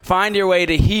find your way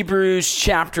to Hebrews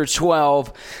chapter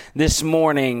 12 this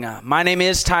morning. My name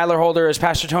is Tyler Holder, as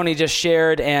Pastor Tony just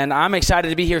shared, and I'm excited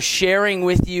to be here sharing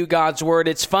with you God's Word.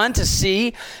 It's fun to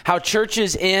see how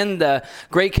churches in the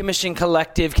Great Commission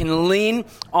Collective can lean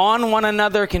on one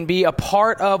another, can be a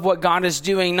part of what God is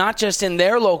doing, not just in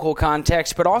their local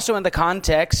context, but also in the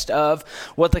context of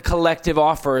what the collective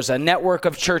offers, a network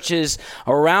of churches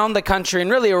around the country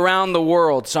and really around the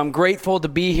world. So I'm grateful to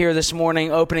be here this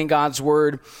morning, opening God's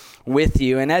Word with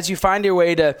you. And as you find your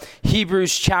way to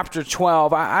Hebrews chapter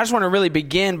 12, I just want to really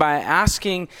begin by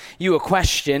asking you a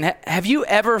question. Have you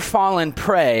ever fallen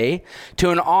prey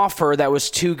to an offer that was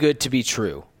too good to be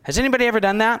true? Has anybody ever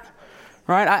done that?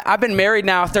 Right? I've been married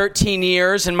now 13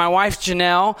 years, and my wife,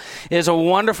 Janelle, is a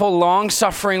wonderful,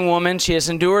 long-suffering woman. She has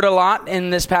endured a lot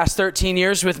in this past 13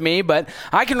 years with me, but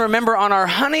I can remember on our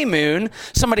honeymoon,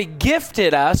 somebody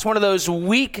gifted us one of those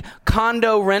week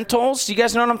condo rentals. You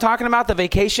guys know what I'm talking about? The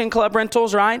vacation club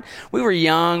rentals, right? We were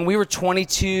young. We were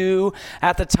 22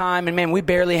 at the time, and man, we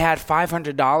barely had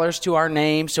 $500 to our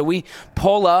name, so we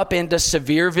pull up into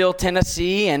Sevierville,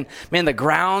 Tennessee, and man, the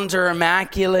grounds are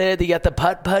immaculate. You got the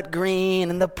putt-putt green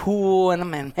and the pool,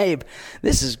 and man, hey,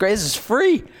 this is great. This is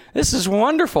free. This is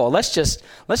wonderful. Let's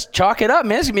chalk it up,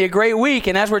 man. It's gonna be a great week.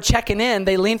 And as we're checking in,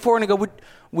 they lean forward and go,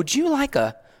 would you like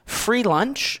a free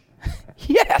lunch?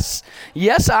 Yes,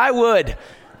 I would.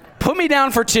 Put me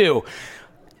down for 2.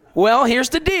 Well, here's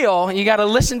the deal. You got to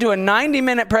listen to a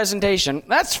 90-minute presentation.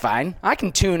 That's fine. I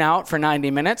can tune out for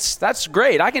 90 minutes. That's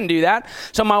great. I can do that.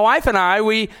 So my wife and I,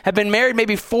 we have been married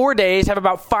maybe 4 days, have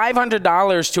about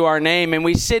 $500 to our name, and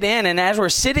we sit in, and as we're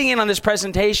sitting in on this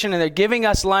presentation and they're giving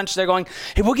us lunch, they're going,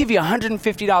 hey, we'll give you a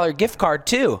 $150 gift card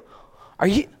too.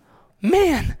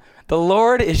 Man, the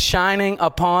Lord is shining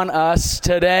upon us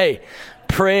today.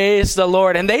 Praise the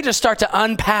Lord. And they just start to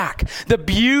unpack the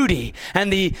beauty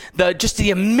and the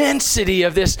immensity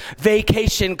of this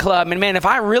vacation club. And man, if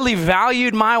I really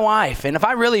valued my wife and if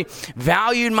I really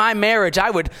valued my marriage, I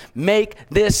would make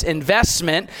this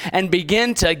investment and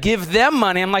begin to give them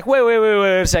money. I'm like, wait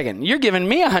a second. You're giving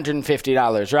me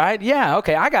 $150, right? Yeah,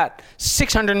 okay. I got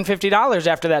 $650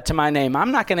 after that to my name.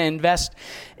 I'm not going to invest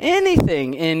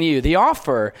anything in you. The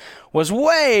offer was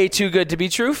way too good to be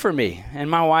true for me.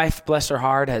 And my wife, bless her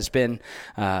heart, has been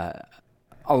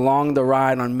along the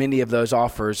ride on many of those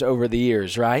offers over the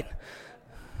years, right?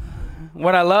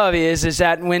 What I love is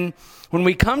that when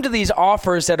we come to these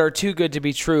offers that are too good to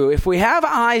be true, if we have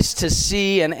eyes to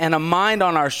see and a mind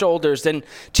on our shoulders, then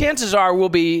chances are we'll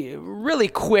be really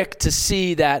quick to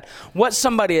see that what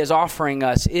somebody is offering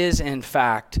us is, in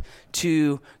fact,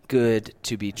 too good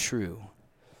to be true.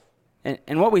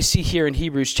 And what we see here in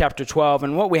Hebrews chapter 12,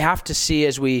 and what we have to see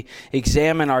as we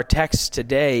examine our text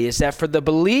today, is that for the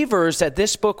believers that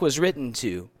this book was written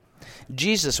to,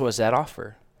 Jesus was that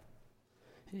offer.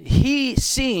 He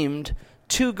seemed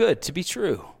too good to be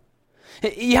true.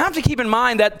 You have to keep in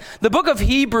mind that the book of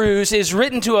Hebrews is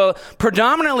written to a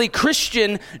predominantly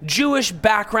Christian Jewish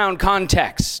background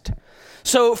context.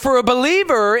 So for a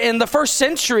believer in the first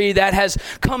century that has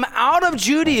come out of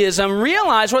Judaism,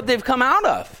 realize what they've come out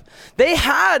of. They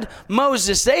had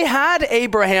Moses, they had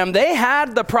Abraham, they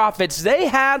had the prophets, they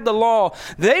had the law.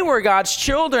 They were God's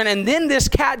children. And then this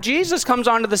cat Jesus comes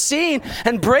onto the scene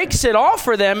and breaks it all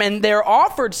for them. And they're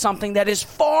offered something that is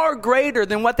far greater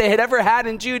than what they had ever had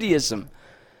in Judaism.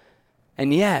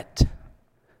 And yet,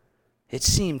 it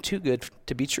seemed too good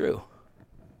to be true.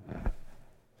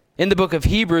 In the book of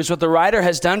Hebrews, what the writer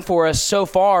has done for us so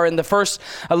far in the first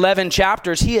 11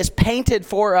 chapters, he has painted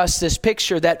for us this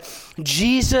picture that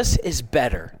Jesus is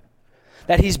better.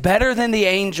 That he's better than the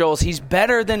angels. He's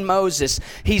better than Moses.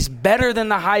 He's better than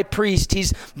the high priest.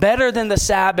 He's better than the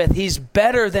Sabbath. He's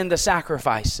better than the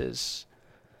sacrifices.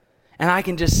 And I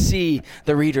can just see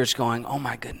the readers going, oh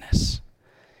my goodness,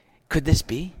 could this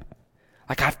be?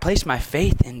 Like, I've placed my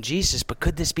faith in Jesus, but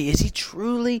could this be? Is he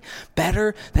truly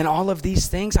better than all of these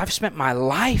things? I've spent my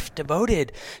life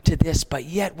devoted to this, but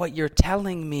yet what you're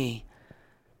telling me,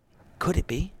 could it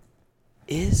be?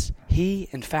 Is he,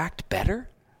 in fact, better?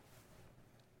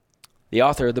 The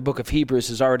author of the book of Hebrews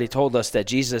has already told us that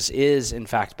Jesus is, in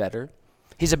fact, better.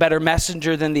 He's a better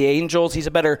messenger than the angels. He's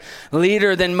a better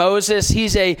leader than Moses.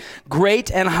 He's a great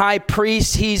and high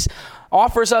priest. He's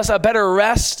offers us a better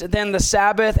rest than the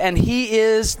Sabbath, and he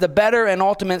is the better and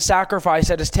ultimate sacrifice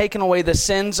that has taken away the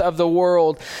sins of the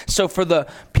world. So for the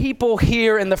people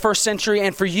here in the first century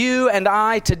and for you and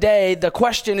I today, the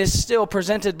question is still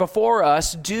presented before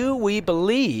us: do we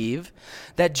believe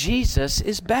that Jesus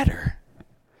is better?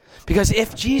 Because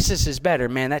if Jesus is better,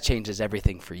 man, that changes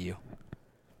everything for you.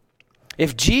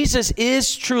 If Jesus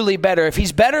is truly better, if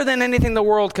he's better than anything the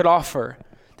world could offer,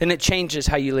 then it changes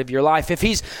how you live your life. If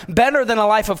he's better than a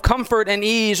life of comfort and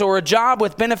ease or a job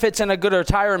with benefits and a good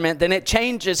retirement, then it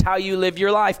changes how you live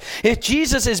your life. If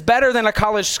Jesus is better than a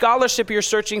college scholarship you're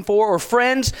searching for or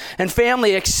friends and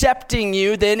family accepting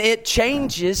you, then it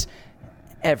changes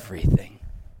everything.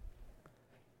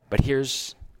 But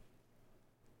here's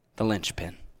the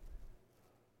linchpin.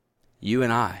 You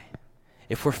and I,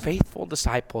 if we're faithful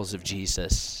disciples of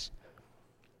Jesus,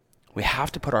 we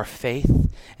have to put our faith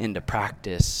into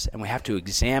practice, and we have to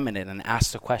examine it and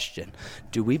ask the question,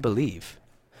 do we believe?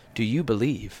 Do you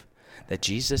believe that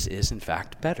Jesus is in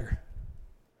fact better?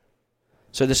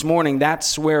 So this morning,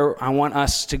 that's where I want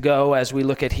us to go as we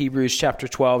look at Hebrews chapter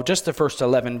 12, just the first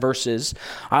 11 verses.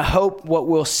 I hope what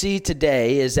we'll see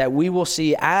today is that we will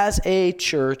see as a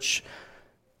church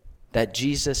that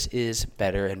Jesus is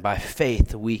better, and by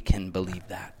faith we can believe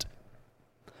that.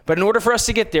 But in order for us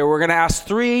to get there, we're going to ask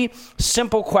 3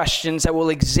 simple questions that will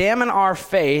examine our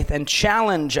faith and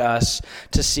challenge us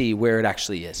to see where it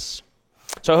actually is.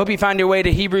 So I hope you find your way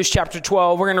to Hebrews chapter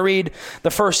 12. We're going to read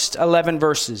the first 11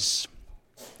 verses.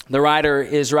 The writer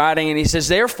is writing, and he says,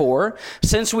 "Therefore,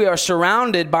 since we are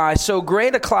surrounded by so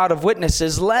great a cloud of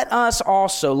witnesses, let us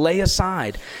also lay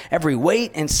aside every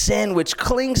weight and sin which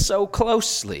clings so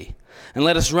closely. And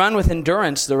let us run with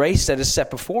endurance the race that is set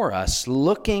before us,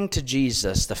 looking to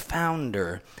Jesus, the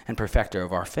founder and perfecter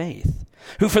of our faith,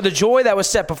 who for the joy that was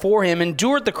set before him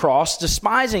endured the cross,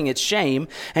 despising its shame,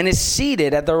 and is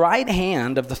seated at the right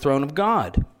hand of the throne of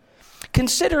God.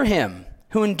 Consider him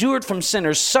who endured from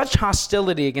sinners such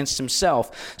hostility against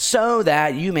himself, so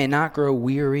that you may not grow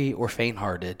weary or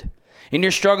faint-hearted. In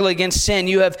your struggle against sin,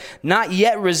 you have not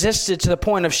yet resisted to the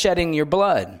point of shedding your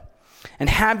blood. And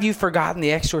have you forgotten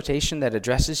the exhortation that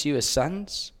addresses you as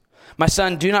sons? My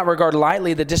son, do not regard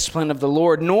lightly the discipline of the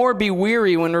Lord, nor be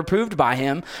weary when reproved by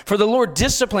him. For the Lord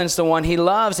disciplines the one he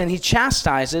loves, and he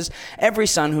chastises every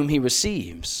son whom he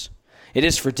receives. It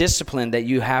is for discipline that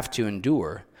you have to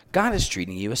endure. God is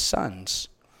treating you as sons.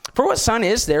 For what son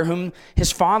is there whom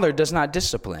his father does not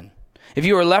discipline? If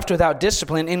you are left without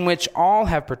discipline, in which all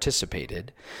have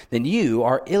participated, then you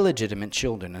are illegitimate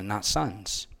children and not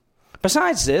sons.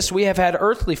 Besides this, we have had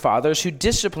earthly fathers who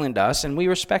disciplined us, and we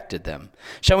respected them.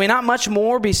 Shall we not much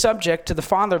more be subject to the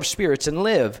Father of spirits and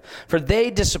live? For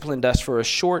they disciplined us for a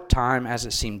short time as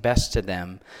it seemed best to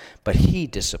them, but he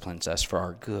disciplines us for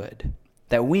our good,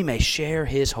 that we may share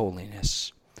his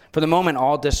holiness. For the moment,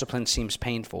 all discipline seems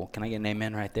painful." Can I get an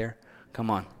amen right there?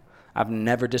 Come on. I've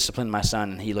never disciplined my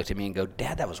son, and he looked at me and go,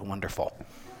 "Dad, that was wonderful."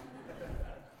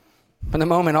 For the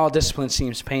moment, all discipline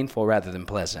seems painful rather than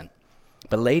pleasant.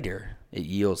 But later, it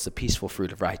yields the peaceful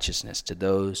fruit of righteousness to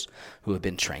those who have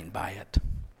been trained by it.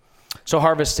 So,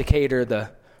 Harvest Decatur,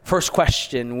 the first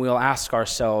question we'll ask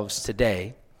ourselves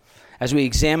today as we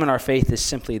examine our faith is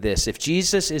simply this: if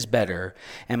Jesus is better,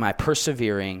 am I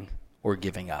persevering or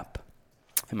giving up?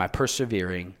 Am I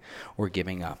persevering or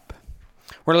giving up?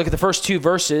 We're going to look at the first 2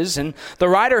 verses, and the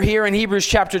writer here in Hebrews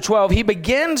chapter 12, he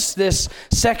begins this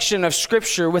section of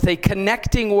Scripture with a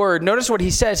connecting word. Notice what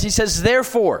he says. He says,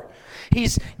 "Therefore."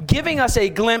 He's giving us a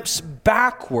glimpse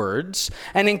backwards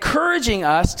and encouraging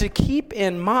us to keep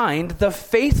in mind the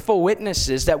faithful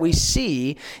witnesses that we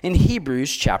see in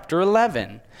Hebrews chapter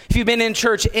 11. If you've been in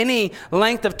church any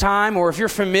length of time, or if you're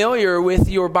familiar with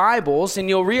your Bibles, then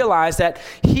you'll realize that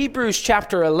Hebrews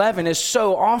chapter 11 is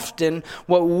so often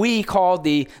what we call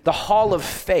the hall of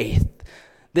faith.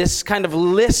 This kind of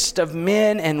list of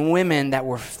men and women that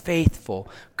were faithful,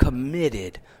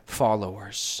 committed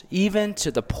followers, even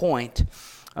to the point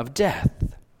of death.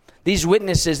 These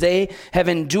witnesses, they have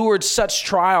endured such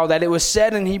trial that it was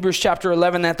said in Hebrews chapter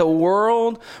 11 that the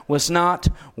world was not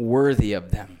worthy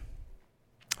of them.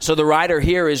 So the writer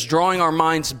here is drawing our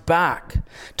minds back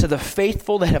to the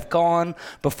faithful that have gone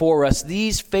before us,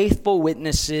 these faithful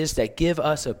witnesses that give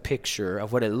us a picture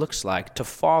of what it looks like to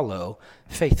follow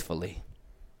faithfully.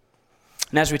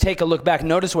 And as we take a look back,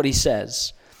 notice what he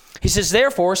says. He says,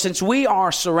 "Therefore, since we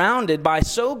are surrounded by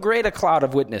so great a cloud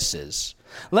of witnesses,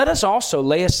 let us also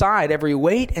lay aside every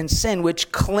weight and sin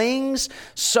which clings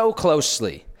so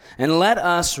closely, and let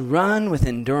us run with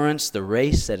endurance the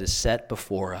race that is set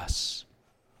before us."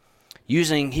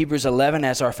 Using Hebrews 11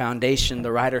 as our foundation,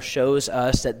 the writer shows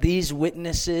us that these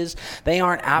witnesses, they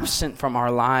aren't absent from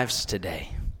our lives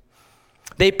today.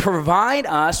 They provide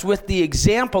us with the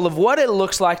example of what it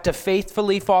looks like to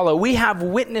faithfully follow. We have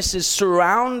witnesses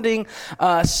surrounding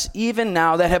us even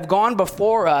now that have gone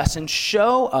before us and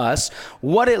show us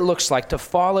what it looks like to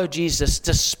follow Jesus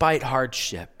despite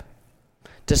hardship,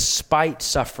 despite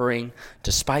suffering,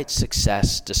 despite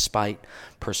success, despite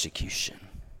persecution.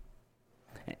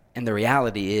 And the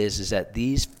reality is that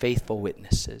these faithful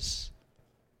witnesses,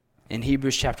 in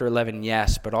Hebrews chapter 11,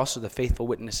 yes, but also the faithful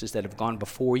witnesses that have gone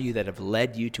before you, that have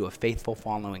led you to a faithful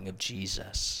following of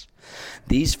Jesus.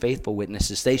 These faithful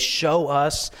witnesses, they show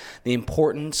us the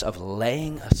importance of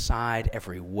laying aside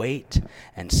every weight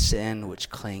and sin which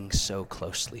clings so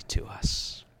closely to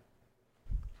us.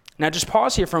 Now just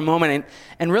pause here for a moment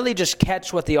and really just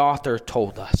catch what the author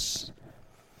told us.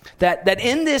 That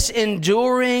in this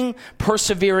enduring,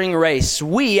 persevering race,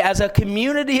 we as a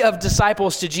community of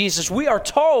disciples to Jesus, we are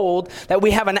told that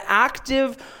we have an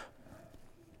active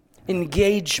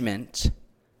engagement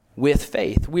with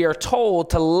faith. We are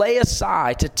told to lay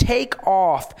aside, to take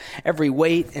off every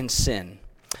weight and sin.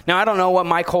 Now, I don't know what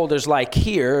Mike Holder's like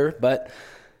here, but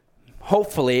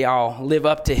hopefully I'll live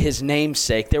up to his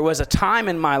namesake. There was a time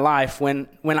in my life when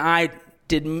I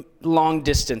did long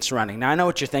distance running. Now, I know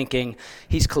what you're thinking.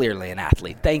 He's clearly an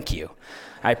athlete. Thank you.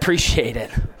 I appreciate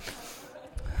it.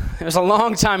 It was a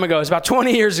long time ago. It was about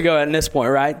 20 years ago at this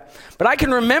point, right? But I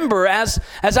can remember as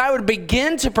I would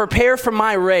begin to prepare for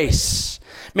my race,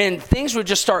 man, things would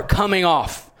just start coming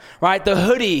off, right? The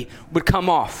hoodie would come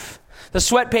off. The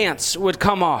sweatpants would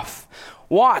come off.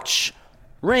 Watch,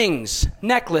 rings,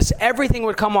 necklace, everything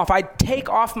would come off. I'd take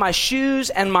off my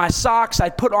shoes and my socks.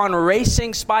 I'd put on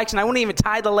racing spikes, and I wouldn't even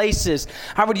tie the laces.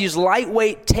 I would use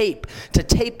lightweight tape to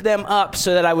tape them up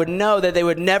so that I would know that they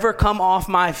would never come off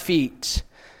my feet.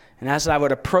 And as I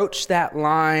would approach that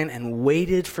line and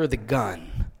waited for the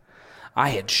gun, I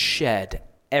had shed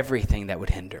everything that would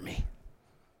hinder me.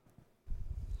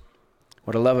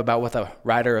 What I love about what the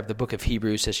writer of the book of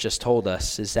Hebrews has just told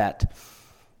us is that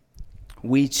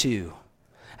we too,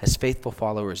 as faithful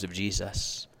followers of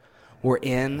Jesus, we're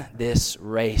in this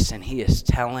race, and he is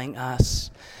telling us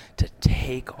to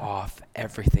take off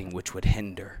everything which would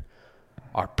hinder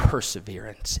our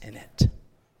perseverance in it.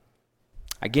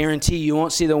 I guarantee you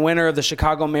won't see the winner of the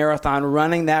Chicago Marathon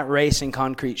running that race in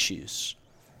concrete shoes.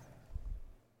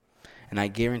 And I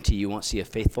guarantee you won't see a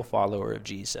faithful follower of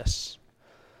Jesus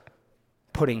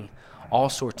putting all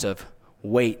sorts of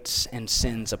weights and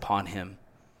sins upon him.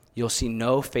 You'll see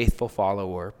no faithful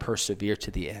follower persevere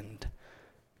to the end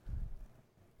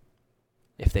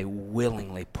if they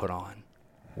willingly put on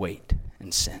weight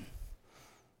and sin.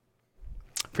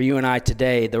 For you and I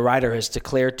today, the writer has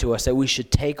declared to us that we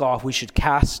should we should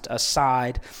cast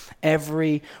aside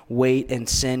every weight and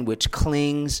sin which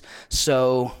clings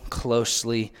so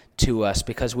closely to us,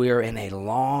 because we are in a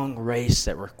long race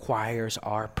that requires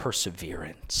our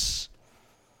perseverance.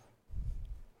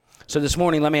 So this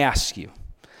morning, let me ask you,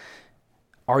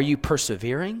 are you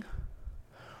persevering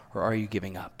or are you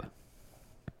giving up?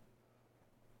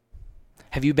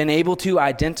 Have you been able to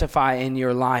identify in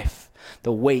your life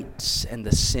the weights and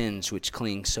the sins which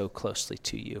cling so closely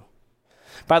to you?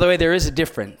 By the way, there is a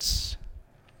difference.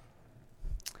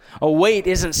 A weight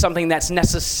isn't something that's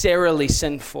necessarily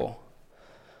sinful.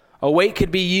 A weight could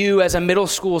be you as a middle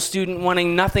school student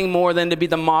wanting nothing more than to be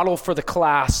the model for the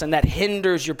class, and that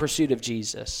hinders your pursuit of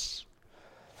Jesus.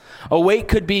 A weight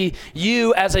could be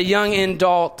you as a young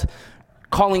adult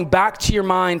calling back to your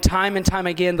mind time and time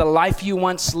again the life you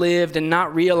once lived, and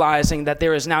not realizing that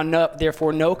there is now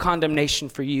therefore no condemnation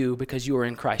for you because you are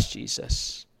in Christ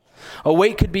Jesus. A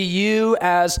weight could be you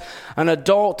as an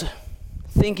adult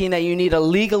thinking that you need a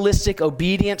legalistic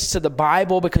obedience to the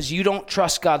Bible because you don't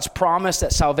trust God's promise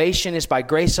that salvation is by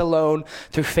grace alone,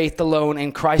 through faith alone,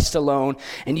 in Christ alone,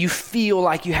 and you feel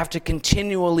like you have to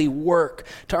continually work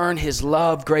to earn his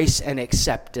love, grace, and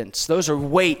acceptance. Those are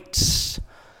weights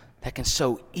that can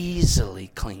so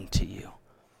easily cling to you,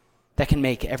 that can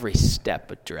make every step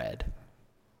a dread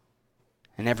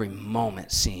and every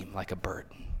moment seem like a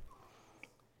burden.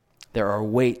 There are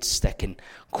weights that can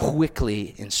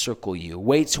quickly encircle you.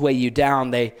 Weights weigh you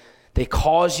down. They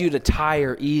cause you to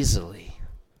tire easily.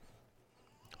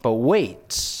 But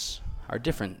weights are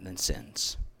different than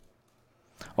sins.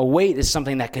 A weight is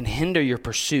something that can hinder your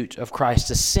pursuit of Christ.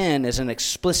 A sin is an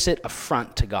explicit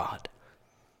affront to God.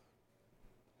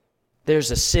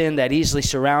 There's a sin that easily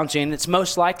surrounds you, and it's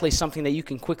most likely something that you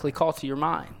can quickly call to your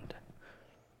mind.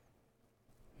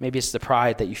 Maybe it's the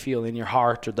pride that you feel in your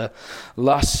heart, or the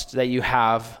lust that you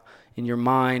have in your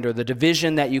mind, or the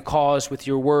division that you cause with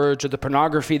your words, or the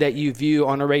pornography that you view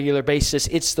on a regular basis.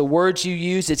 It's the words you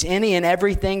use. It's any and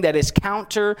everything that is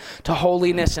counter to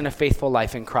holiness and a faithful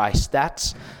life in Christ.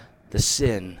 That's the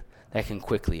sin that can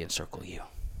quickly encircle you.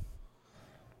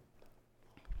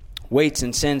 Weights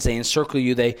and sins, they encircle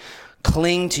you. They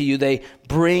cling to you. They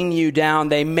bring you down.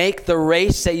 They make the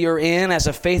race that you're in as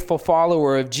a faithful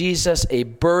follower of Jesus a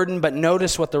burden. But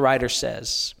notice what the writer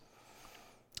says.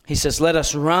 He says, let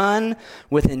us run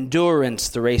with endurance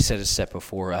the race that is set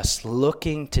before us,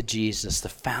 looking to Jesus, the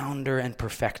founder and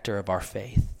perfecter of our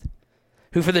faith,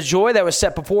 who for the joy that was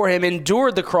set before him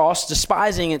endured the cross,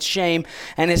 despising its shame,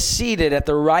 and is seated at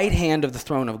the right hand of the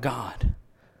throne of God.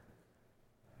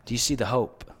 Do you see the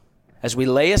hope? As we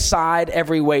lay aside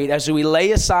every weight, as we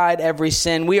lay aside every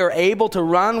sin, we are able to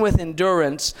run with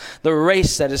endurance the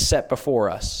race that is set before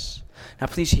us. Now,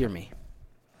 please hear me.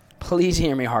 Please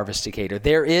hear me, Harvest Decatur.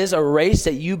 There is a race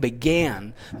that you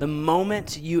began the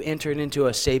moment you entered into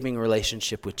a saving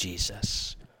relationship with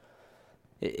Jesus.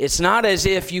 It's not as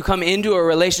if you come into a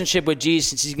relationship with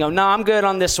Jesus and you go, no, I'm good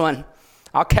on this one.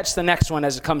 I'll catch the next one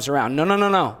as it comes around.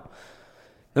 No.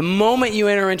 The moment you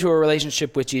enter into a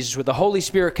relationship with Jesus, where the Holy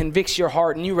Spirit convicts your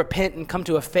heart and you repent and come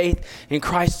to a faith in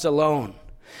Christ alone,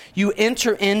 you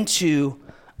enter into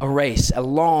a race, a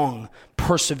long,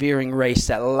 persevering race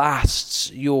that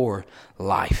lasts your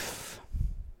life.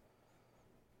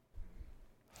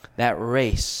 That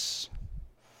race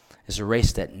is a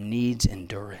race that needs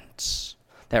endurance.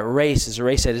 That race is a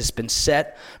race that has been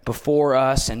set before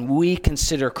us, and we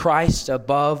consider Christ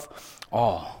above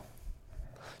all.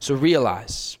 So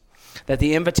realize that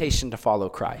the invitation to follow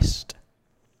Christ,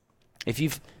 if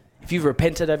you've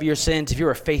repented of your sins, if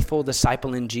you're a faithful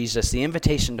disciple in Jesus, the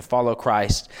invitation to follow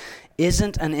Christ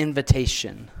isn't an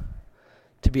invitation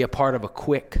to be a part of a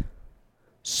quick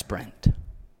sprint.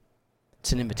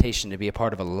 It's an invitation to be a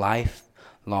part of a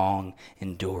lifelong,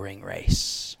 enduring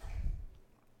race.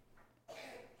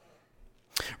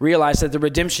 Realize that the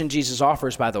redemption Jesus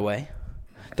offers, by the way,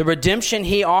 the redemption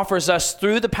he offers us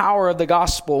through the power of the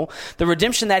gospel, the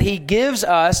redemption that he gives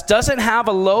us doesn't have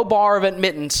a low bar of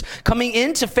admittance. Coming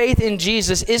into faith in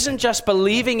Jesus isn't just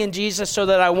believing in Jesus so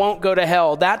that I won't go to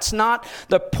hell. That's not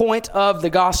the point of the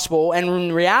gospel. And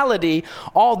in reality,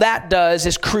 all that does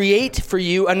is create for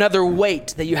you another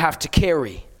weight that you have to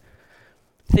carry.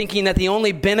 Thinking that the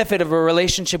only benefit of a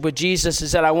relationship with Jesus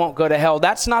is that I won't go to hell.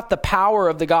 That's not the power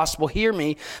of the gospel. Hear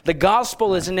me. The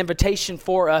gospel is an invitation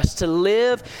for us to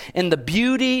live in the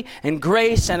beauty and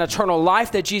grace and eternal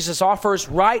life that Jesus offers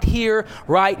right here,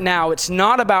 right now. It's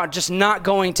not about just not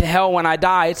going to hell when I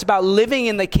die. It's about living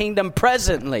in the kingdom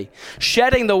presently,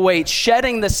 shedding the weight,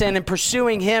 shedding the sin, and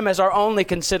pursuing him as our only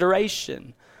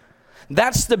consideration.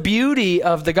 That's the beauty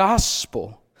of the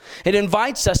gospel. It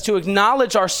invites us to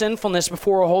acknowledge our sinfulness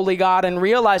before a holy God and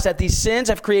realize that these sins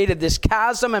have created this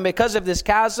chasm, and because of this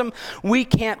chasm, we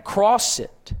can't cross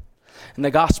it. And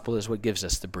the gospel is what gives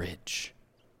us the bridge.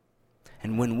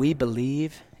 And when we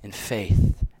believe in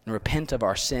faith and repent of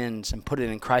our sins and put it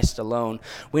in Christ alone,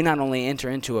 we not only enter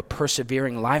into a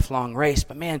persevering, lifelong race,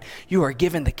 but man, you are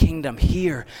given the kingdom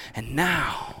here and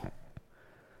now.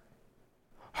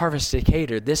 Harvest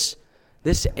Decatur, this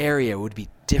area would be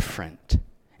different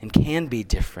and can be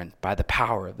different by the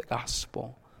power of the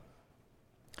gospel.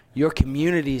 Your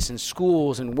communities and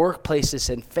schools and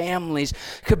workplaces and families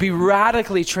could be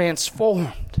radically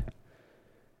transformed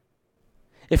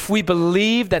if we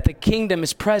believe that the kingdom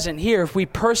is present here, if we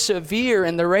persevere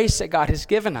in the race that God has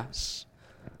given us.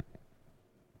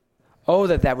 Oh,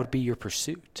 that would be your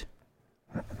pursuit.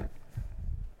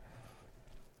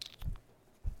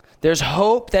 There's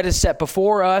hope that is set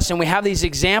before us, and we have these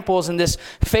examples in this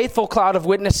faithful cloud of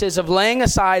witnesses of laying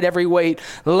aside every weight,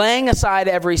 laying aside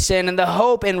every sin, and the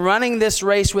hope in running this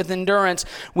race with endurance.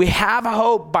 We have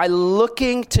hope by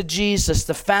looking to Jesus,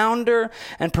 the founder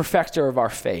and perfecter of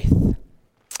our faith.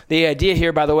 The idea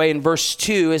here, by the way, in verse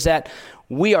 2 is that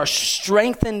we are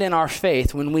strengthened in our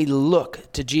faith when we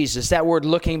look to Jesus. That word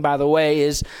looking, by the way,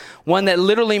 is one that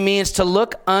literally means to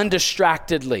look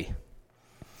undistractedly.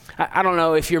 I don't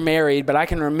know if you're married, but I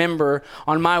can remember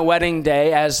on my wedding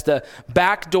day as the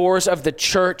back doors of the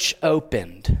church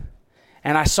opened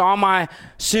and I saw my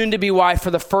soon-to-be wife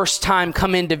for the first time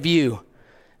come into view.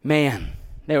 Man,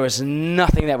 there was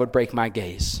nothing that would break my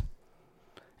gaze.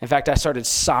 In fact, I started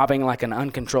sobbing like an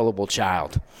uncontrollable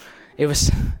child. It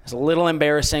was a little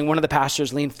embarrassing. One of the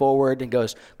pastors leaned forward and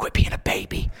goes, "Quit being a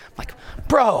baby." I'm like,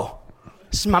 bro,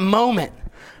 this is my moment,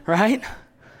 right?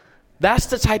 That's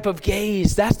the type of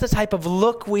gaze, that's the type of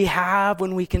look we have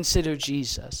when we consider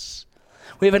Jesus.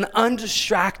 We have an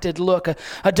undistracted look,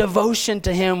 a devotion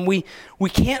to him. We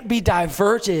can't be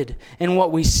diverted in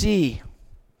what we see.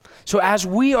 So as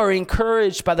we are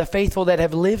encouraged by the faithful that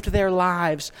have lived their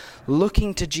lives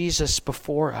looking to Jesus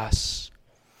before us,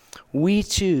 we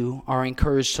too are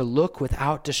encouraged to look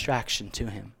without distraction to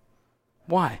him.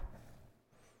 Why?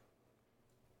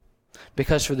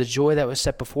 Because for the joy that was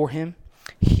set before him,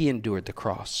 he endured the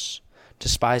cross,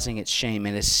 despising its shame,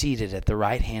 and is seated at the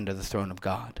right hand of the throne of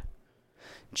God.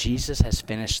 Jesus has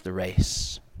finished the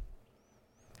race.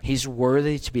 He's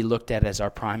worthy to be looked at as our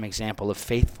prime example of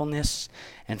faithfulness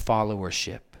and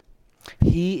followership.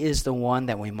 He is the one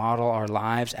that we model our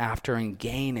lives after and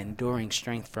gain enduring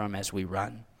strength from as we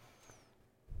run.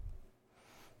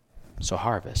 So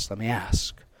Harvest, let me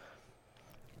ask,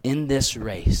 in this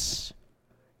race,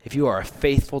 if you are a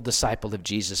faithful disciple of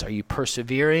Jesus, are you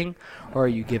persevering or are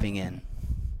you giving in?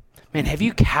 Man, have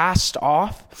you cast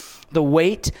off the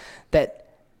weight that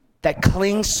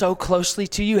clings so closely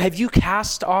to you? Have you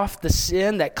cast off the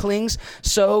sin that clings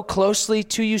so closely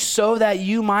to you so that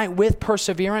you might with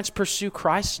perseverance pursue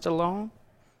Christ alone?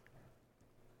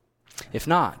 If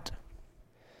not,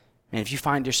 and if you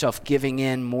find yourself giving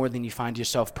in more than you find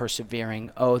yourself persevering,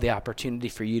 the opportunity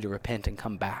for you to repent and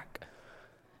come back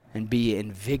and be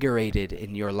invigorated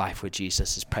in your life with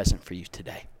Jesus is present for you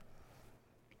today.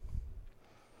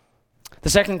 The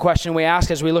second question we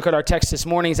ask as we look at our text this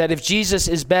morning is that if Jesus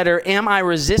is better, am I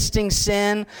resisting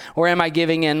sin or am I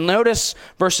giving in? Notice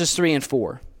verses 3 and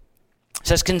 4. It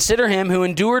says, consider him who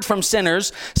endured from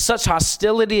sinners such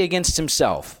hostility against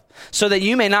himself, so that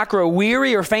you may not grow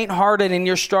weary or faint-hearted in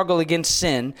your struggle against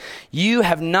sin. You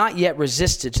have not yet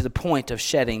resisted to the point of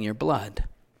shedding your blood.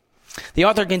 The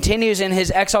author continues in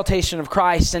his exaltation of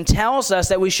Christ and tells us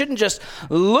that we shouldn't just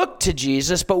look to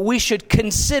Jesus, but we should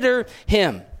consider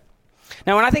him.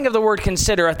 Now, when I think of the word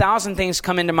consider, 1,000 things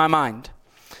come into my mind.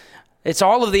 It's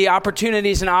all of the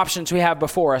opportunities and options we have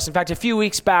before us. In fact, a few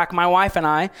weeks back, my wife and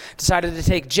I decided to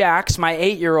take Jax, my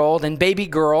 8-year-old, and baby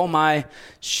girl, I'm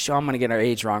going to get her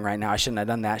age wrong right now. I shouldn't have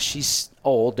done that. She's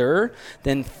older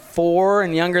than 4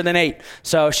 and younger than 8.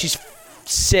 So she's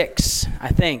 6, I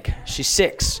think. She's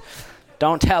 6.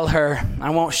 Don't tell her.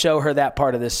 I won't show her that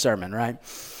part of this sermon, right?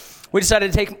 We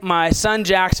decided to take my son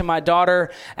Jax and my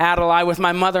daughter Adelaide with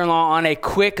my mother-in-law on a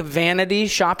quick vanity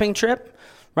shopping trip,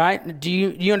 right? Do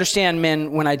you understand,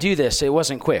 men, when I do this, it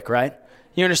wasn't quick, right?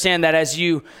 You understand that as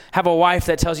you have a wife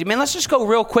that tells you, man, let's just go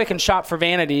real quick and shop for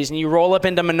vanities, and you roll up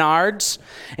into Menards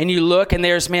and you look and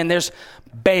there's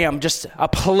bam, just a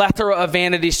plethora of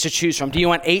vanities to choose from. Do you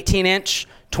want 18-inch,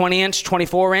 20-inch,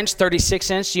 24-inch,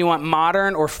 36-inch? Do you want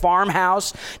modern or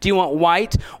farmhouse? Do you want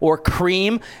white or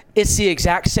cream? It's the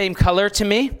exact same color to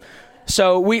me.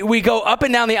 So we go up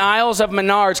and down the aisles of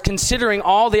Menards considering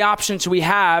all the options we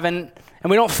have, and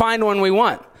we don't find one we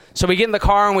want. So we get in the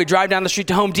car and we drive down the street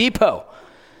to Home Depot.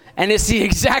 And it's the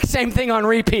exact same thing on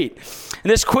repeat. And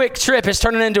this quick trip is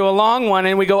turning into a long one,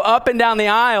 and we go up and down the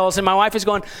aisles, and my wife is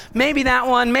going, maybe that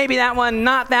one,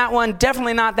 not that one,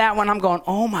 definitely not that one. I'm going,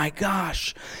 oh my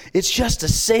gosh, it's just a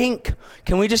sink.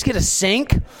 Can we just get a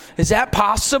sink? Is that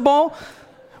possible?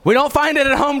 We don't find it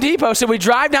at Home Depot, so we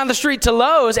drive down the street to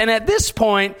Lowe's, and at this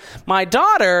point, my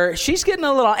daughter, she's getting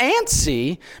a little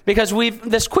antsy because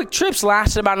this quick trip's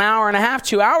lasted about an hour and a half,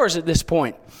 2 hours at this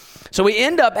point. So we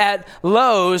end up at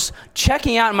Lowe's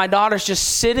checking out, and my daughter's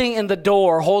just sitting in the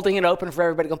door, holding it open for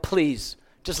everybody, going, please,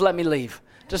 just let me leave.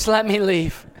 Just let me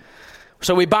leave.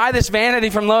 So we buy this vanity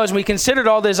from Lowe's, and we considered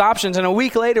all these options, and a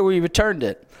week later, we returned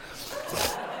it.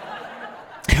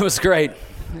 It was great.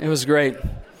 It was great.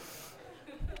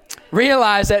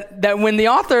 Realize that when the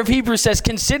author of Hebrews says,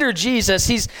 consider Jesus,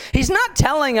 he's not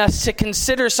telling us to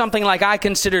consider something like I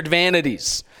considered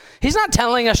vanities. He's not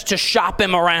telling us to shop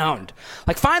him around.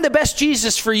 Like, find the best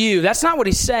Jesus for you. That's not what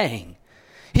he's saying.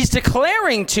 He's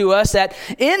declaring to us that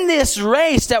in this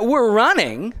race that we're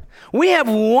running, we have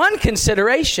one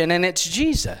consideration, and it's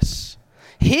Jesus.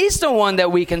 He's the one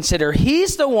that we consider.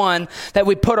 He's the one that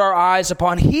we put our eyes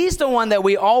upon. He's the one that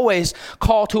we always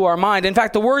call to our mind. In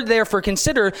fact, the word there for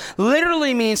consider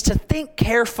literally means to think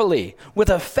carefully with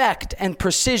effect and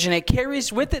precision. It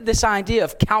carries with it this idea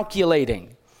of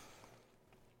calculating.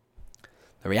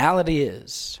 The reality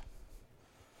is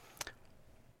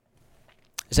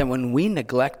that when we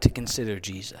neglect to consider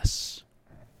Jesus,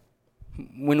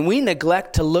 when we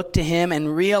neglect to look to him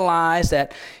and realize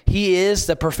that he is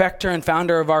the perfecter and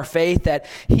founder of our faith, that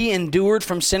he endured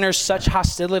from sinners such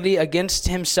hostility against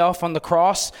himself on the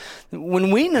cross, when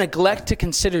we neglect to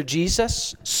consider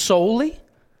Jesus solely,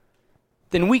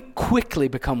 then we quickly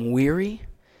become weary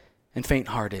and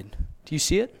faint-hearted. Do you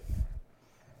see it?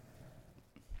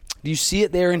 Do you see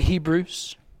it there in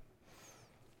Hebrews?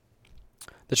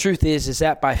 The truth is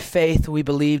that by faith we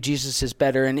believe Jesus is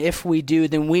better, and if we do,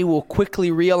 then we will quickly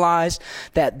realize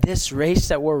that this race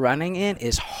that we're running in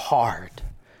is hard.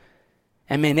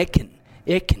 And man, it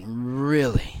can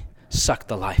really suck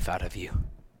the life out of you.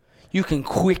 You can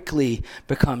quickly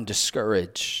become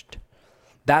discouraged.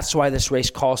 That's why this race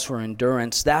calls for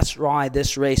endurance. That's why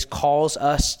this race calls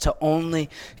us to only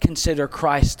consider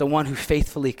Christ, the one who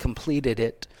faithfully completed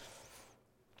it.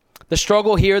 The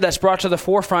struggle here that's brought to the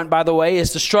forefront, by the way,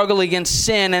 is the struggle against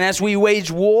sin. And as we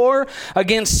wage war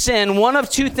against sin, one of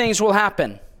two things will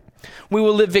happen. We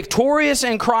will live victorious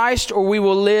in Christ, or we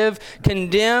will live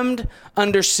condemned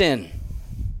under sin.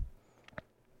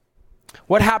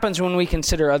 What happens when we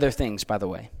consider other things, by the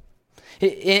way?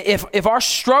 If our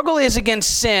struggle is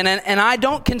against sin, and I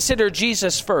don't consider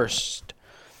Jesus first,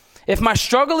 if my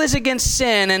struggle is against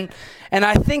sin and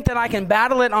I think that I can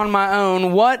battle it on my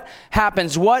own, what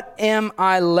happens? What am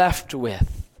I left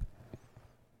with?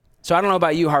 So I don't know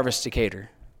about you, Harvest Decatur,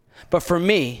 but for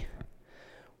me,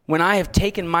 when I have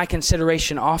taken my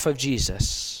consideration off of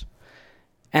Jesus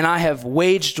and I have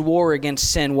waged war against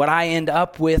sin, what I end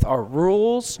up with are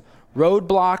rules,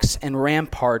 roadblocks, and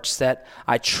ramparts that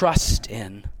I trust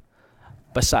in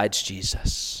besides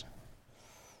Jesus.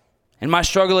 In my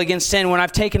struggle against sin, when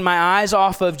I've taken my eyes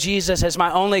off of Jesus as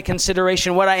my only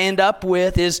consideration, what I end up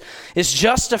with is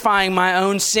justifying my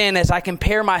own sin as I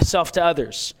compare myself to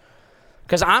others.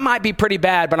 Because I might be pretty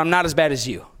bad, but I'm not as bad as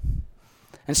you.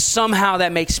 And somehow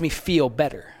that makes me feel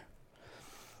better.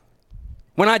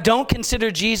 When I don't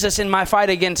consider Jesus in my fight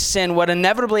against sin, what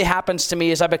inevitably happens to me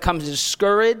is I become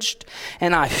discouraged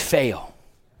and I fail.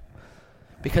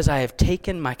 Because I have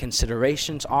taken my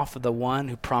considerations off of the one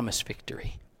who promised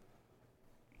victory.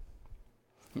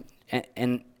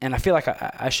 And I feel like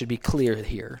I should be clear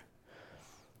here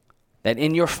that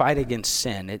in your fight against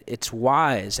sin, it's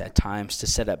wise at times to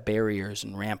set up barriers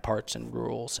and ramparts and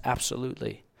rules.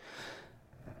 Absolutely.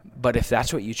 But if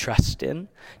that's what you trust in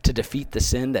to defeat the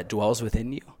sin that dwells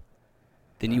within you,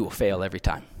 then you will fail every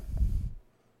time.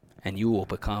 And you will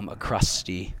become a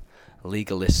crusty,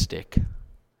 legalistic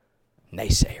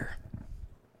naysayer.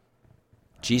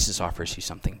 Jesus offers you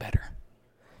something better.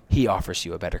 He offers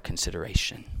you a better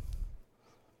consideration.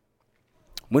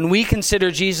 When we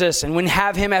consider Jesus and when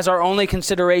have him as our only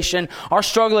consideration, our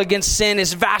struggle against sin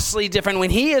is vastly different. When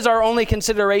he is our only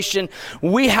consideration,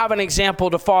 we have an example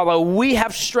to follow. We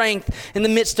have strength in the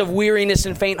midst of weariness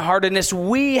and faint-heartedness.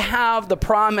 We have the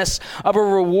promise of a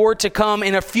reward to come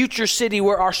in a future city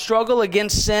where our struggle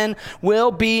against sin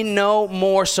will be no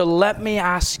more. So let me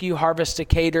ask you, Harvest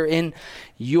Decatur, in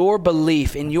your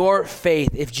belief, in your faith,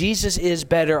 if Jesus is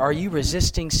better, are you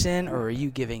resisting sin or are you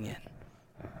giving in?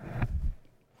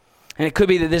 And it could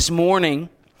be that this morning,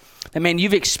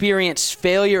 you've experienced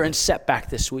failure and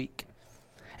setback this week.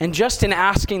 And just in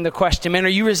asking the question, are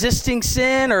you resisting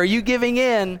sin or are you giving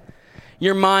in?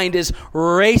 Your mind is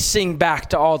racing back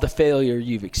to all the failure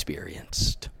you've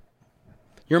experienced.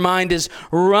 Your mind is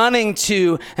running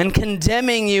to and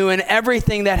condemning you in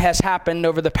everything that has happened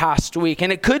over the past week.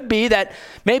 And it could be that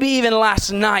maybe even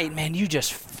last night, you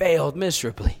just failed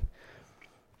miserably.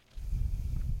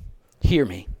 Hear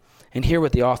me. And hear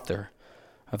what the author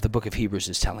of the book of Hebrews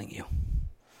is telling you.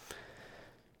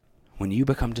 When you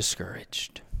become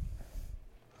discouraged,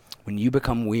 when you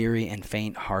become weary and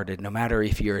faint-hearted, no matter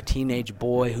if you're a teenage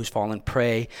boy who's fallen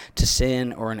prey to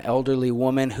sin or an elderly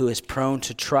woman who is prone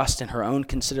to trust in her own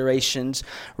considerations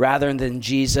rather than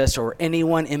Jesus or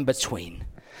anyone in between,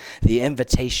 the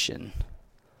invitation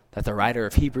that the writer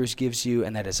of Hebrews gives you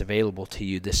and that is available to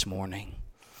you this morning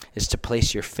is to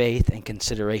place your faith and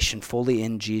consideration fully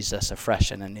in Jesus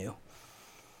afresh and anew.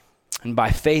 And by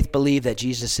faith, believe that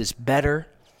Jesus is better,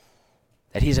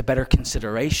 that he's a better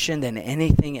consideration than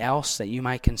anything else that you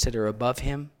might consider above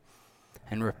him,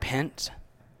 and repent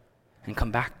and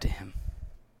come back to him.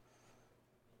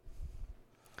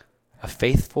 A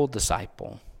faithful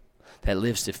disciple that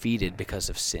lives defeated because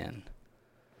of sin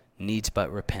needs but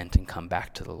repent and come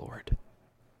back to the Lord.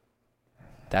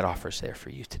 That offer's there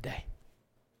for you today.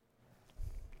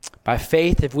 By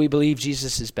faith, if we believe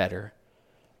Jesus is better,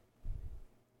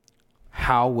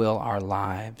 how will our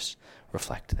lives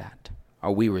reflect that?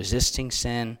 Are we resisting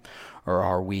sin or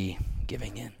are we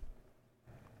giving in?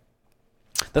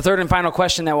 The third and final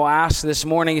question that we'll ask this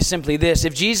morning is simply this.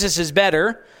 If Jesus is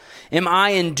better, am I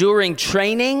enduring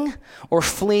training or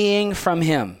fleeing from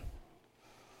him?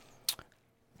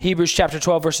 Hebrews chapter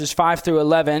 12, verses 5 through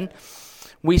 11,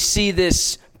 we see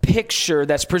this picture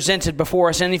that's presented before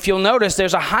us. And if you'll notice,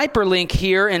 there's a hyperlink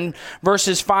here in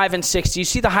verses 5 and 6. Do you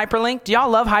see the hyperlink? Do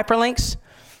y'all love hyperlinks?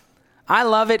 I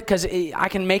love it because I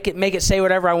can make it say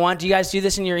whatever I want. Do you guys do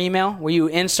this in your email where you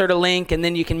insert a link and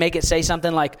then you can make it say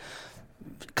something like,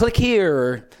 click here,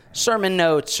 or sermon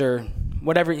notes, or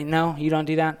whatever? No, you don't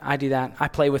do that? I do that. I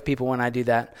play with people when I do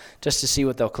that just to see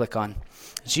what they'll click on.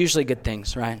 It's usually good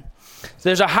things, right? So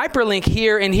there's a hyperlink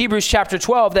here in Hebrews chapter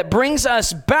 12 that brings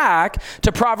us back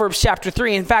to Proverbs chapter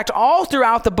 3. In fact, all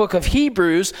throughout the book of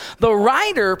Hebrews, the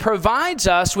writer provides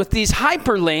us with these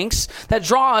hyperlinks that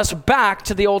draw us back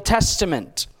to the Old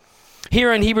Testament.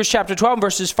 Here in Hebrews chapter 12,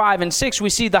 verses 5 and 6, we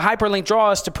see the hyperlink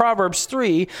draw us to Proverbs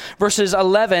 3, verses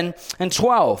 11 and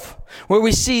 12, where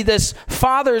we see this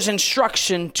father's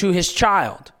instruction to his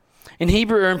child.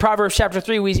 In Proverbs chapter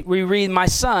 3, we read, "My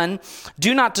son,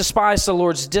 do not despise the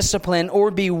Lord's discipline or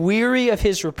be weary of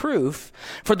his reproof,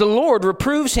 for the Lord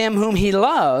reproves him whom he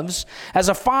loves, as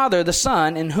a father the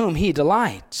son in whom he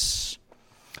delights."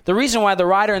 The reason why the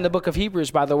writer in the book of Hebrews,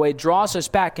 by the way, draws us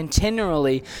back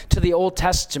continually to the Old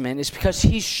Testament is because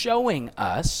he's showing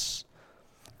us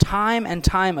time and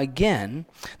time again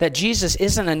that Jesus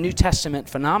isn't a New Testament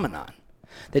phenomenon,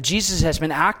 that Jesus has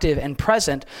been active and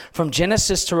present from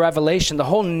Genesis to Revelation. The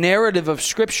whole narrative of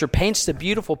Scripture paints the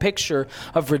beautiful picture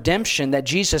of redemption that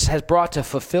Jesus has brought to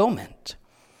fulfillment.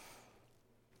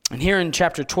 And here in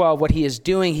chapter 12, what he is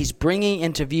doing, he's bringing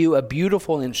into view a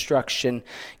beautiful instruction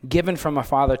given from a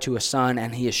father to a son,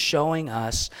 and he is showing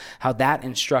us how that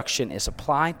instruction is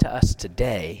applied to us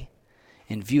today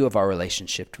in view of our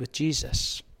relationship with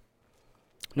Jesus.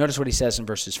 Notice what he says in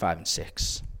verses 5 and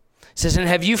 6. He says, "And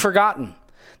have you forgotten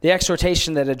the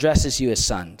exhortation that addresses you as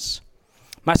sons?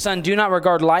 My son, do not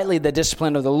regard lightly the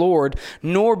discipline of the Lord,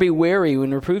 nor be weary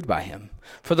when reproved by him.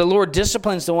 For the Lord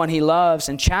disciplines the one he loves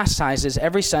and chastises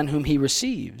every son whom he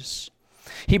receives."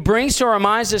 He brings to our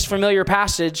minds this familiar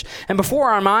passage, and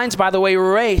before our minds, by the way,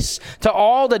 race to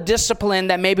all the discipline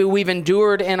that maybe we've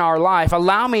endured in our life.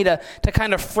 Allow me to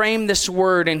kind of frame this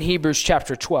word in Hebrews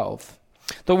chapter 12.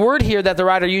 The word here that the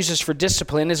writer uses for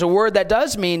discipline is a word that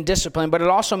does mean discipline, but it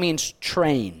also means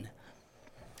train.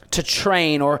 To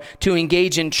train or to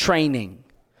engage in training.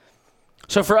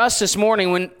 So for us this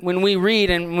morning, when we read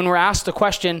and when we're asked the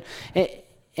question,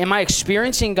 am I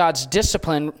experiencing God's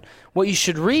discipline? What you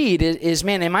should read is,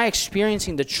 man, am I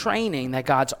experiencing the training that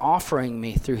God's offering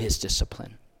me through his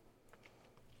discipline?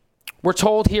 We're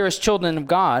told here as children of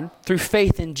God, through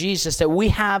faith in Jesus, that we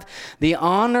have the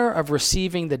honor of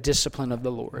receiving the discipline of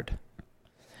the Lord.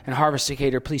 And Harvest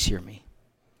Decatur, please hear me.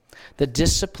 The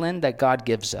discipline that God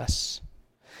gives us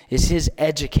is his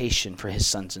education for his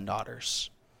sons and daughters.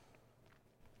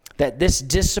 That this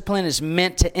discipline is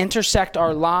meant to intersect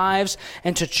our lives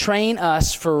and to train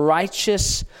us for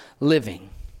righteous living.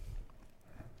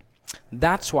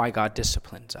 That's why God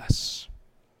disciplines us.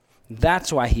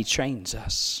 That's why he trains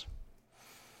us.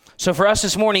 So for us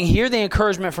this morning, hear the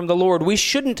encouragement from the Lord. We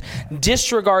shouldn't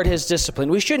disregard his discipline.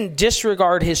 We shouldn't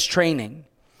disregard his training.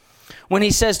 When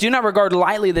he says, do not regard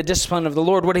lightly the discipline of the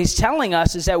Lord, what he's telling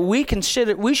us is that we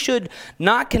should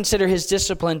not consider his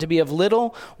discipline to be of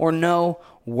little or no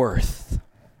worth.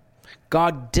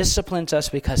 God disciplines us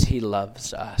because he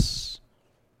loves us,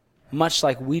 much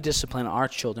like we discipline our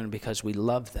children because we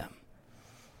love them.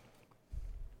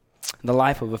 In the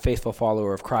life of a faithful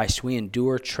follower of Christ, we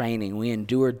endure training, we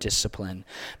endure discipline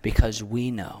because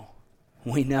we know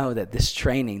that this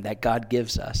training that God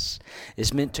gives us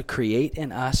is meant to create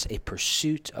in us a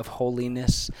pursuit of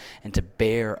holiness and to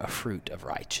bear a fruit of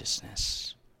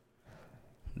righteousness.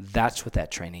 That's what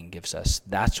that training gives us.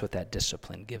 That's what that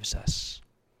discipline gives us.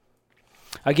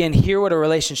 Again, hear what a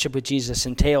relationship with Jesus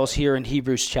entails here in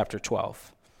Hebrews chapter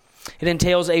 12. It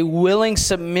entails a willing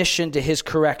submission to his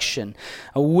correction,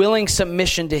 a willing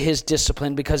submission to his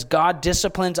discipline, because God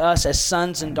disciplines us as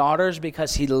sons and daughters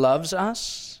because he loves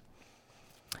us.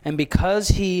 And because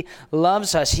he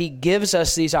loves us, he gives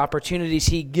us these opportunities.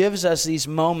 He gives us these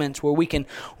moments where we can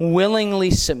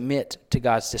willingly submit to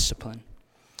God's discipline.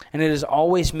 And it is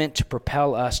always meant to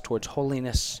propel us towards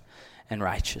holiness and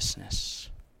righteousness.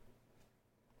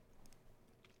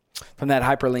 From that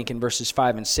hyperlink in verses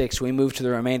 5 and 6, we move to the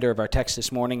remainder of our text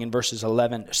this morning in verses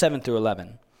 7 through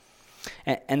 11.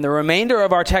 And the remainder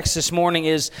of our text this morning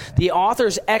is the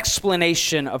author's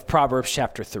explanation of Proverbs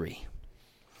chapter 3.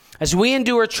 As we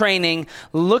endure training,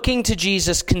 looking to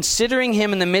Jesus, considering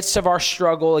him in the midst of our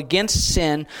struggle against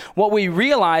sin, what we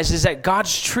realize is that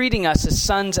God's treating us as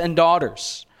sons and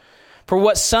daughters. For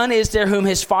what son is there whom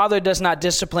his father does not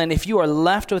discipline? If you are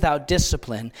left without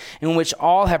discipline, in which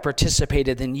all have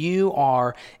participated, then you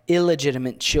are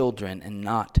illegitimate children and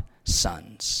not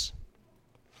sons.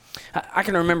 I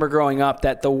can remember growing up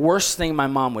that the worst thing my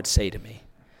mom would say to me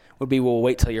would be, well,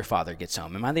 wait till your father gets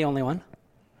home. Am I the only one?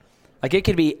 Like it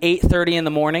could be 8:30 in the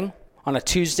morning on a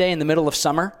Tuesday in the middle of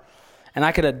summer, and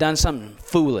I could have done something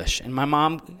foolish. And my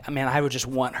mom, I would just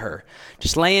want her.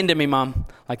 Just lay into me, Mom.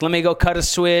 Like, let me go cut a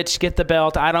switch, get the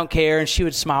belt, I don't care. And she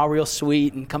would smile real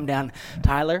sweet and come down.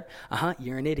 Tyler,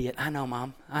 you're an idiot. I know,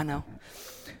 Mom, I know.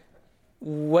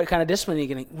 What kind of discipline are you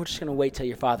going to? We're just going to wait till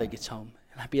your father gets home.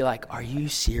 And I'd be like, are you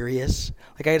serious?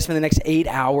 Like, I got to spend the next 8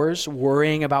 hours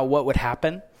worrying about what would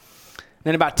happen.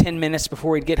 Then about 10 minutes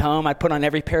before he'd get home, I'd put on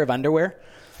every pair of underwear.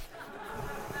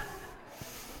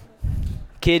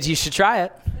 Kids, you should try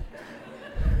it.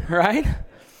 Right?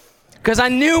 Because I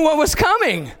knew what was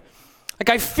coming. Like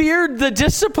I feared the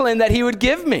discipline that he would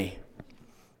give me.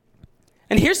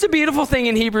 And here's the beautiful thing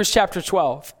in Hebrews chapter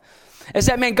 12 is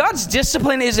that, man, God's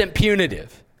discipline isn't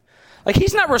punitive. Like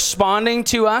he's not responding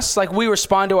to us like we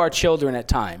respond to our children at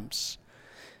times.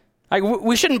 Like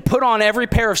we shouldn't put on every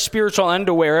pair of spiritual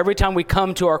underwear every time we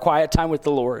come to our quiet time with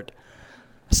the Lord.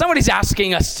 That's not what he's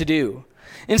asking us to do.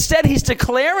 Instead, he's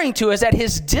declaring to us that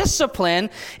his discipline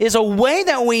is a way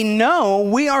that we know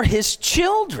we are his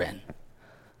children.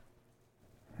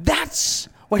 That's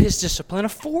what his discipline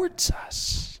affords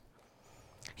us.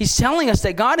 He's telling us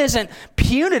that God isn't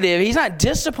punitive. He's not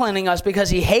disciplining us because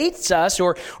he hates us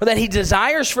or that he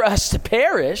desires for us to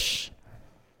perish.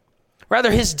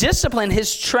 Rather, his discipline,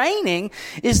 his training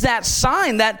is that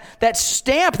sign, that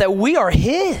stamp that we are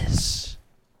his.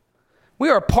 We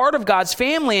are a part of God's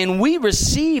family, and we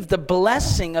receive the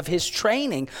blessing of his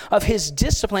training, of his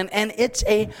discipline, and it's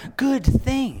a good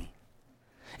thing.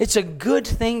 It's a good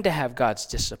thing to have God's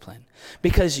discipline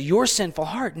because your sinful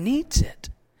heart needs it,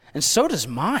 and so does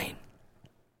mine.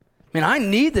 I mean, I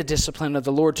need the discipline of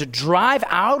the Lord to drive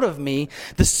out of me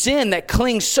the sin that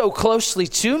clings so closely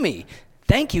to me.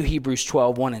 Thank you, Hebrews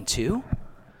 12, 1 and 2.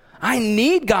 I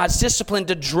need God's discipline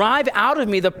to drive out of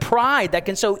me the pride that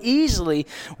can so easily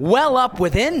well up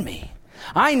within me.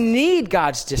 I need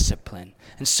God's discipline,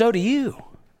 and so do you.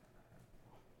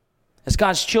 As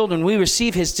God's children, we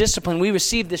receive his discipline, we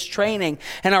receive this training,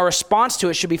 and our response to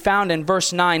it should be found in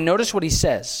verse 9. Notice what he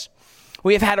says.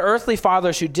 We have had earthly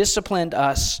fathers who disciplined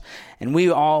us, and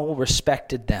we all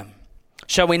respected them.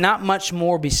 Shall we not much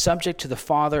more be subject to the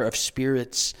Father of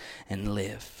spirits and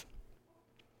live?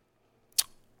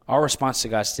 Our response to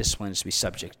God's discipline is to be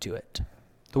subject to it.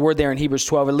 The word there in Hebrews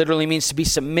 12, it literally means to be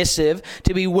submissive,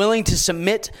 to be willing to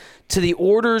submit to the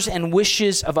orders and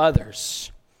wishes of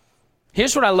others.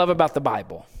 Here's what I love about the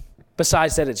Bible,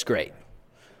 besides that it's great.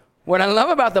 What I love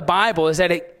about the Bible is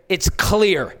that it's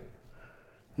clear.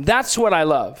 That's what I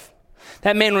love.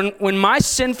 That, man, when my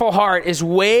sinful heart is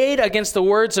weighed against the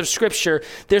words of Scripture,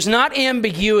 there's not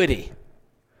ambiguity.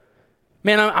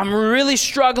 Man, I'm really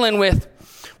struggling with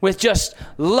just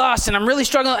lust, and I'm really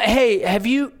struggling. Hey, have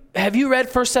you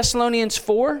read 1 Thessalonians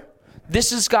 4?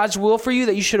 This is God's will for you,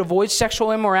 that you should avoid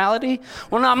sexual immorality.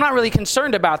 Well, no, I'm not really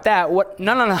concerned about that.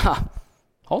 No.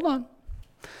 Hold on.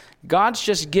 God's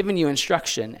just given you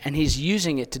instruction, and he's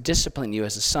using it to discipline you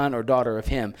as a son or daughter of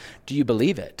him. Do you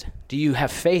believe it? Do you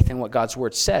have faith in what God's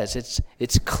word says?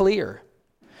 It's clear.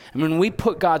 And when we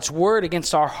put God's word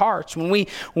against our hearts, when we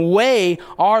weigh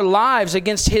our lives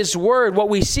against his word, what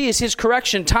we see is his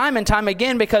correction time and time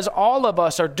again, because all of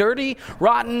us are dirty,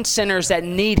 rotten sinners that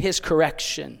need his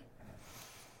correction.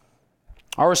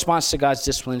 Our response to God's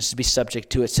discipline is to be subject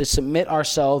to it, to submit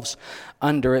ourselves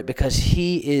under it, because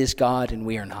he is God and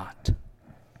we are not.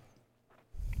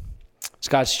 As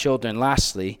God's children,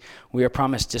 lastly, we are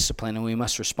promised discipline, and we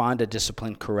must respond to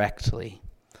discipline correctly.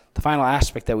 The final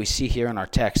aspect that we see here in our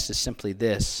text is simply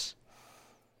this.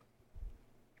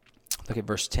 Look at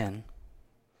verse 10.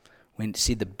 We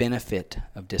see the benefit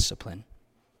of discipline.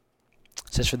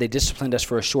 It says, for they disciplined us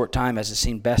for a short time as it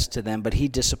seemed best to them, but he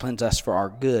disciplines us for our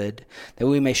good, that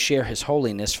we may share his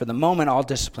holiness. For the moment, all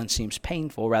discipline seems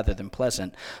painful rather than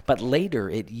pleasant, but later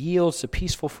it yields the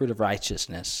peaceful fruit of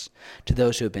righteousness to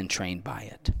those who have been trained by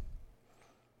it.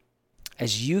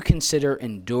 As you consider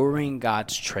enduring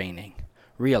God's training,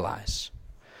 realize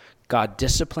God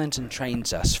disciplines and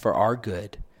trains us for our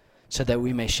good so that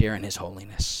we may share in his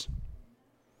holiness.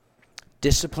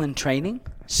 Discipline training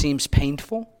seems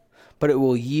painful, but it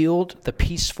will yield the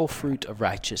peaceful fruit of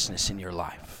righteousness in your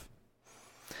life.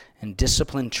 And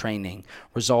discipline training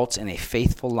results in a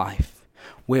faithful life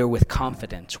where with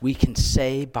confidence we can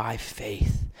say by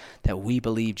faith that we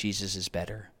believe Jesus is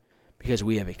better because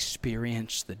we have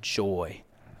experienced the joy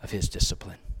of his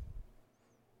discipline.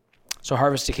 So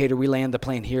Harvest Decatur, we land the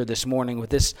plane here this morning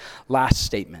with this last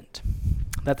statement,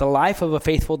 that the life of a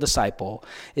faithful disciple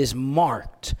is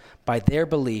marked by their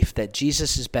belief that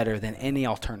Jesus is better than any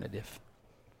alternative.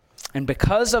 And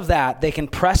because of that, they can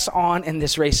press on in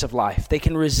this race of life. They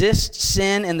can resist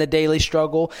sin in the daily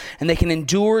struggle, and they can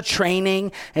endure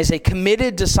training as a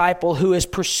committed disciple who is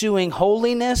pursuing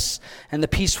holiness and the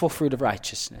peaceful fruit of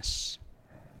righteousness.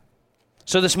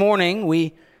 So this morning,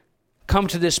 we come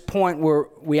to this point where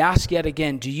we ask yet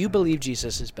again, do you believe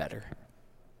Jesus is better?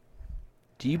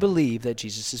 Do you believe that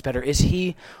Jesus is better? Is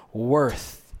he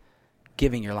worth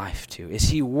giving your life to? Is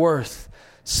he worth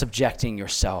subjecting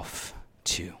yourself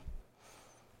to?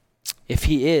 If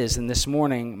he is, then this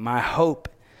morning, my hope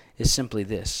is simply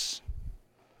this,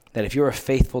 that if you're a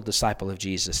faithful disciple of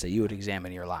Jesus, that you would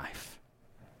examine your life.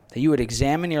 That you would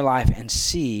examine your life and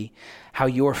see how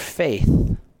your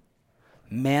faith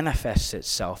manifests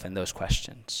itself in those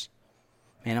questions.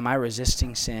 Man, am I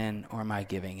resisting sin or am I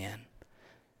giving in?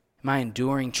 Am I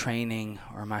enduring training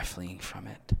or am I fleeing from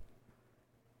it?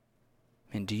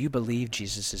 And do you believe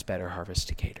Jesus is better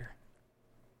harvesticator?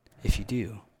 If you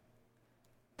do,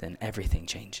 then everything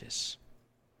changes.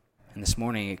 And this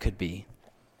morning it could be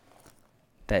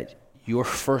that your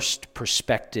first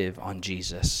perspective on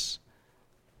Jesus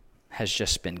has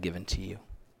just been given to you.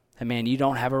 And man, you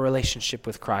don't have a relationship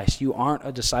with Christ. You aren't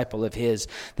a disciple of his.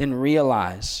 Then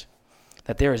realize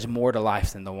that there is more to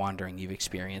life than the wandering you've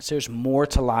experienced. There's more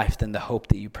to life than the hope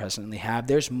that you presently have.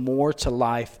 There's more to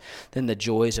life than the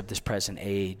joys of this present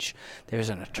age. There's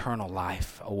an eternal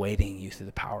life awaiting you through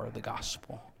the power of the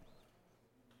gospel.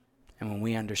 And when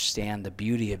we understand the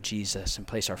beauty of Jesus and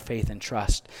place our faith and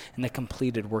trust in the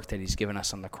completed work that he's given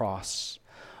us on the cross,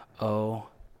 oh,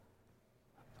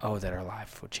 that our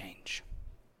life would change.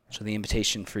 So the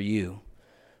invitation for you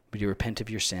would be to repent of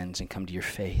your sins and come to your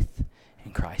faith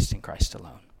in Christ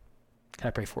alone. Can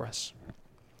I pray for us?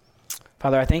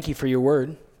 Father, I thank you for your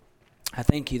word. I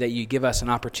thank you that you give us an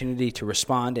opportunity to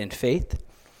respond in faith,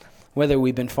 whether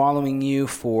we've been following you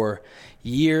for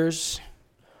years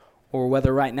or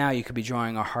whether right now you could be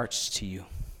drawing our hearts to you.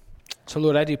 So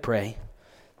Lord, I do pray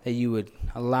that you would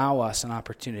allow us an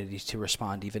opportunity to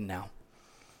respond even now.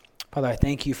 Father, I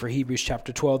thank you for Hebrews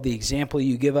chapter 12, the example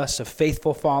you give us of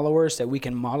faithful followers that we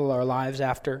can model our lives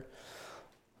after.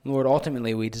 Lord,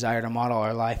 ultimately we desire to model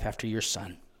our life after your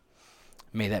Son.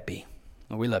 May that be.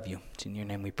 Lord, we love you. It's in your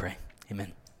name we pray.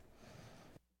 Amen.